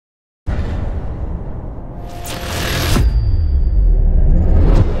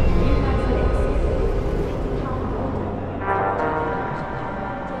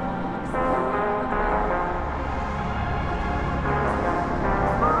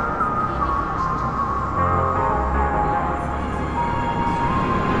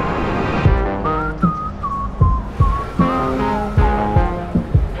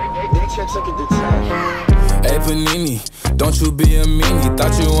Panini, don't you be a meanie.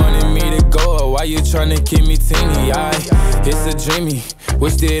 Thought you wanted me to go, or why you tryna keep me teeny? It's a dreamy,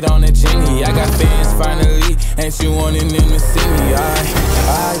 wished it on a genie. I got fans finally, ain't you wanting them to see me?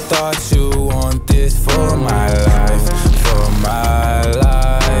 I thought you want this for my life, for my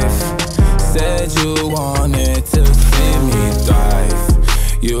life. Said you wanted to see me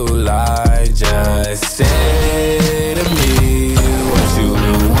thrive. You lied, just say to me what you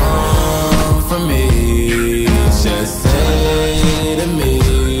want from me. Just say to me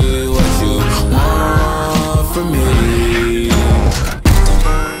what you want from me.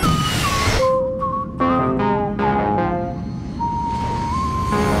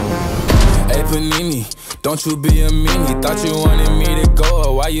 Hey Panini, don't you be a meanie. Thought you wanted me to go,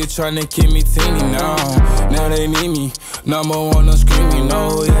 or why you tryna keep me teeny now? Now they need me, number one, no screaming.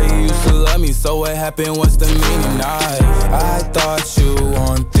 No, yeah, you used to love me, so what happened, what's the meaning? I thought you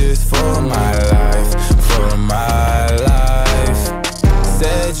want this for my life, for my life.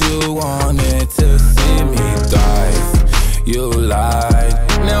 Said you wanted to see me thrive. You lied.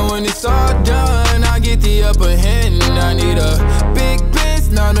 Now when it's all done, I get the upper hand. I need a big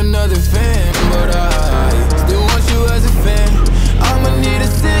bitch, not another fan. But I